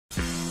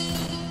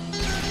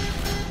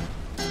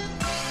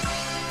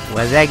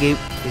What's that, Gabe?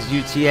 It's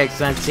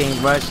UTX Untamed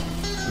Rush,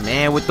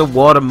 man with the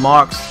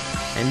watermarks.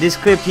 And this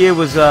clip here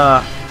was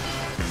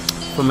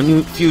from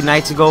a few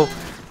nights ago,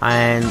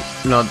 and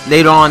you know,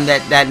 later on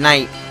that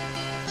night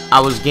I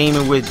was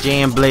gaming with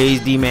Jay and Blaze,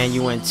 D-Man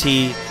UNT,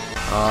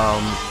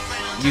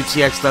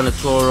 UTX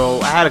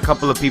Lenatoro. I had a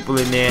couple of people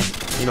in there,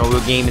 you know, we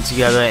were gaming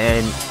together,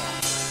 and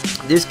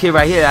this kid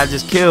right here I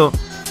just killed,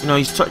 you know,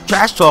 he's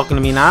trash talking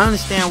to me, and I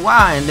understand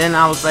why. And then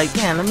I was like,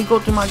 damn, let me go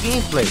through my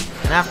gameplay.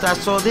 And after I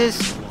saw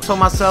this, I told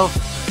myself,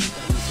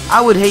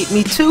 I would hate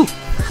me too.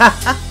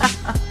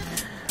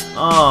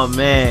 Oh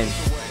man.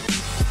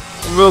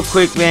 Real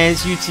quick, man,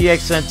 it's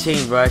UTX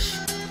Untamed Rush.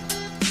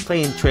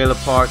 Playing Trailer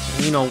Park.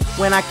 And, you know,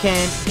 when I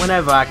can,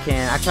 whenever I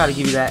can, I try to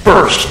give you that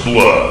First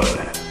Blood.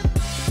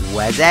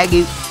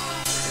 Wazaggy.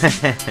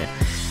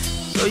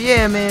 So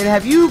yeah, man,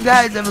 have you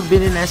guys ever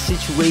been in that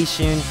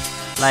situation?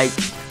 Like,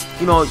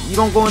 you know, you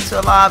don't go into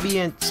a lobby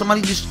and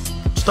somebody just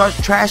starts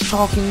trash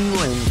talking you,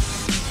 and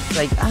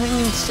like, I didn't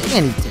even say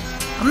anything.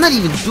 I'm not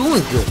even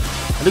doing good.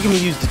 Look at me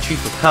use the tree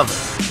for cover.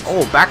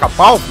 Oh, back up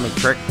off me,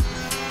 trick.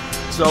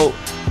 So,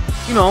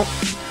 you know,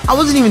 I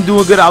wasn't even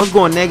doing good. I was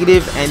going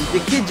negative, and the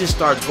kid just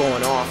starts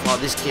going off. Oh,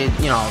 this kid,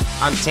 you know,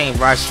 Untamed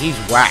Rush, he's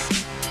whack.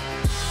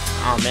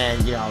 Oh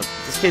man, you know,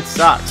 this kid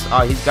sucks.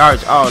 Oh, he's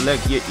garbage. Oh, look,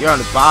 you're on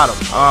the bottom.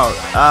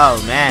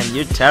 Oh man,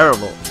 you're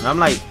terrible. And I'm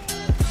like,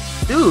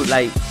 dude,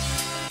 like,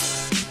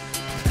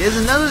 there's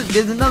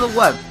another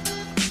what?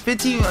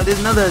 15? There's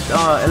another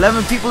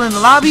 11 people in the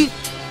lobby.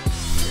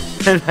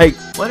 And like,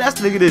 what else?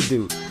 Look at this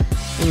dude.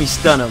 Let me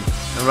stun him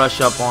and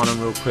rush up on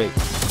him real quick.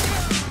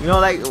 You know,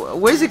 like,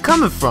 where's it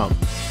coming from?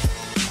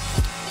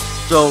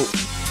 So,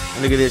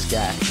 look at this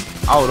guy.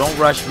 Oh, don't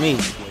rush me.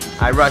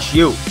 I rush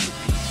you.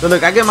 So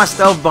look, I get my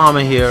stealth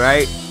bomber here,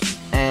 right?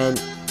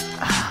 And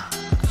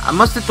I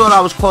must have thought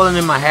I was calling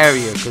in my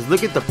Harrier, because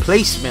look at the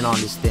placement on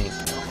this thing.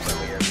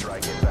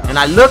 And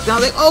I looked and I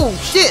was like, oh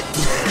shit.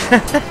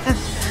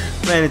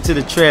 Ran into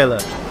the trailer.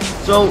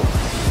 So,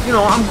 you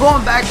know, I'm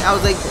going back. I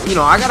was like, you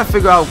know, I gotta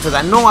figure out, because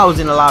I know I was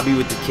in the lobby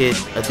with the kid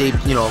a day,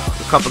 you know,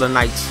 a couple of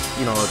nights,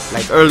 you know,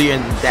 like earlier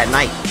in that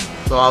night.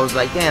 So I was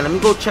like, damn, let me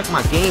go check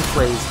my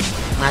gameplays.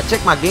 And I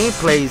checked my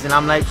gameplays, and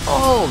I'm like,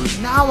 oh,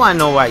 now I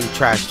know why you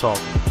trash talk.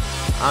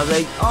 I was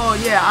like, oh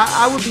yeah,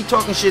 I would be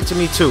talking shit to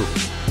me too.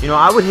 You know,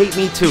 I would hate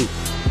me too.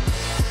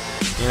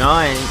 You know,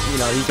 and you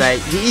know, he's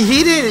like,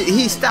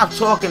 he stopped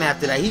talking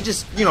after that. He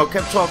just, you know,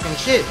 kept talking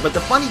shit. But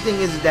the funny thing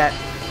is that,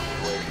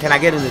 can I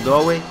get in the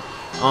doorway?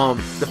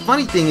 The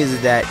funny thing is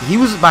that he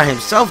was by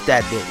himself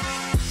that day.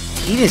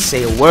 He didn't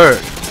say a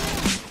word.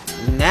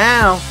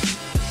 Now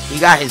he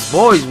got his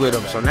boys with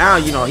him, so now,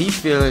 you know, he's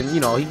feeling, you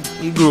know,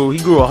 he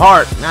grew a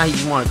heart. Now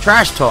he want to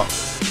trash talk,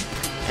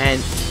 and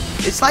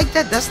it's like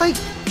that. That's like,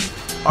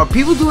 are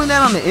people doing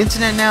that on the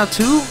internet now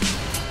too?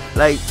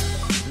 Like,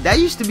 that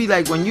used to be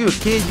like when you were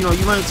a kid, you know,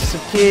 you run into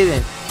some kid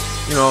and,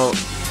 you know,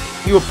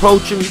 you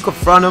approach him, you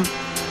confront him,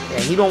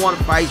 and he don't want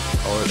to fight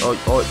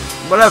or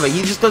whatever.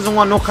 He just doesn't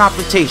want no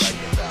confrontation.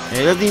 And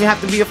it doesn't even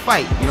have to be a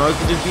fight. You know, it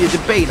could just be a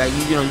debate. Like,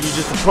 you know, you're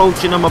just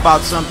approaching him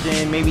about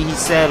something. Maybe he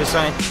said or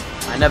something.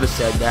 I never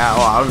said that.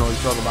 Oh, I don't know what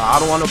you're talking about. I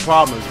don't want no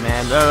problems,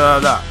 man.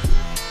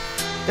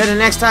 Then the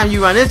next time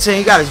you run into him,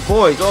 he got his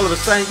boys. All of a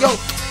sudden, yo,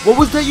 what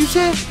was that you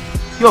said?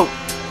 Yo,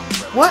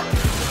 what?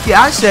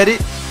 Yeah, I said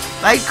it.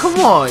 Like, come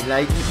on.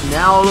 Like,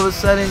 now all of a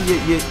sudden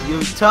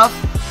you're tough.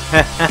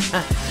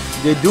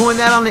 They're doing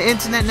that on the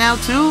internet now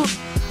too.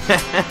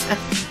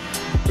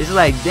 It's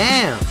like,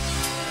 damn.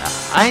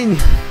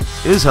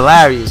 It was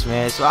hilarious,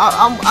 man. So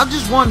I'm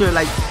just wondering,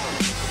 like,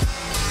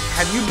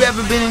 have you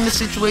ever been in a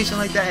situation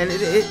like that? And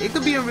it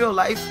could be in real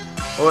life,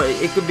 or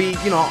it could be,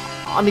 you know,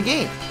 on the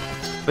game.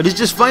 But it's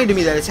just funny to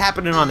me that it's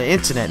happening on the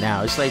internet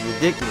now. It's like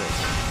ridiculous.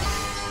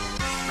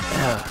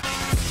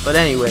 But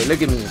anyway,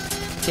 look at me.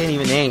 Can't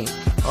even aim.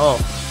 Oh,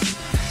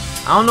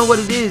 I don't know what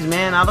it is,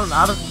 man. I don't.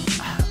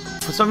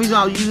 For some reason,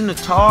 I was using the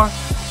tar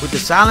with the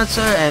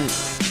silencer, and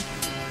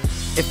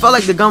it felt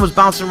like the gun was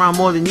bouncing around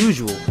more than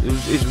usual.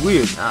 It's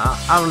weird.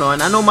 I don't know.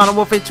 And I know Modern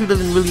Warfare 2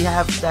 doesn't really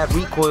have that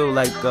recoil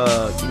like,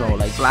 you know,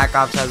 like Black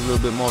Ops has a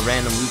little bit more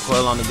random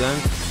recoil on the gun.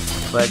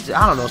 But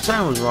I don't know.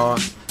 Something was wrong.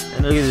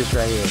 And look at this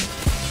right here.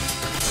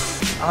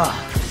 Ah,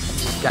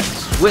 just got the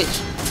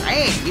switch.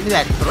 Dang, give me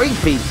that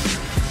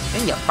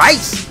 3-piece in your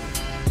face.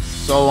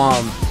 So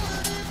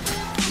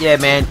yeah,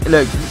 man.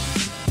 Look,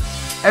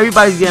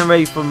 everybody's getting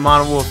ready for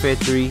Modern Warfare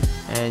 3,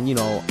 and you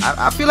know,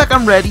 I feel like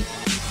I'm ready.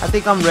 I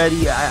think I'm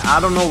ready. I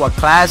don't know what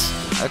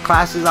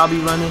classes I'll be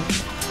running,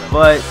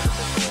 but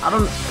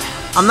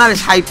I'm not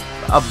as hyped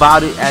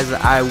about it as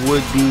I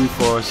would be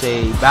for,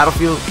 say,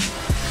 Battlefield.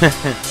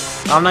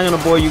 I'm not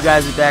gonna bore you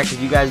guys with that,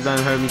 because you guys done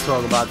heard me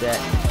talk about that.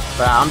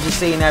 But I'm just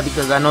saying that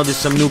because I know there's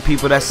some new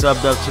people that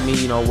subbed up to me.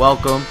 You know,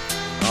 welcome.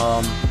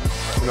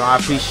 You know, I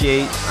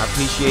appreciate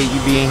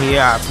you being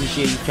here. I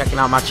appreciate you checking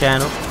out my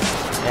channel.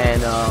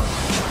 And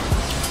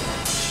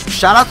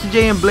shout out to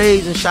Jay and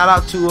Blaze, and shout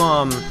out to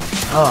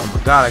oh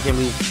my god, I can't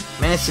believe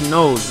Manson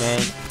knows,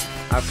 man.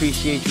 I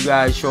appreciate you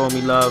guys showing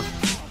me love.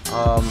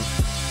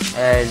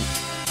 And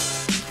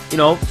you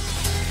know,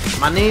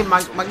 My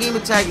game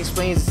tag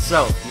explains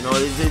itself. You know,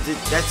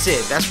 that's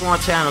it. That's what our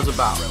channel's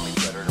about.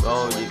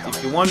 So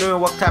if you're wondering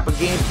what type of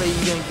gameplay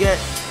you're gonna get,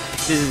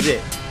 this is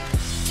it.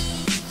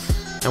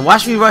 And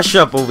watch me rush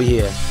up over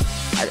here.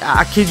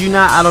 I kid you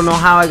not, I don't know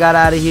how I got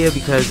out of here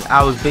because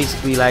I was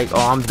basically like,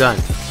 oh, I'm done.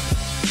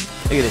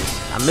 Look at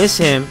this. I miss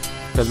him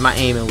because my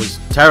aiming was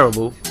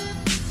terrible.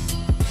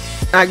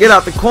 I get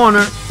out the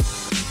corner,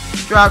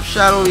 drop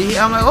shot over here.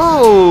 I'm like,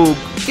 oh,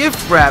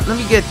 gift wrap. Let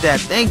me get that.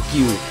 Thank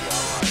you.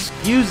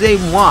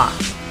 Excusez-moi.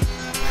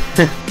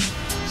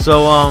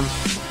 So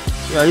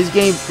you know, this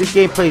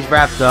gameplay's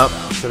wrapped up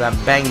because I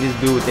banged this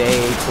dude with the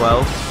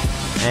AA-12.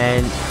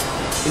 And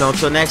you know,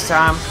 until next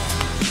time,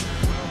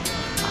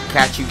 I'll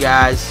catch you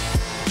guys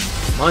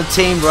on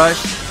Team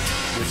Rush.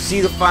 You'll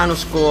see the final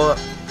score,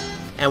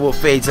 and we'll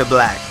fade to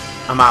black.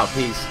 I'm out.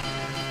 Peace.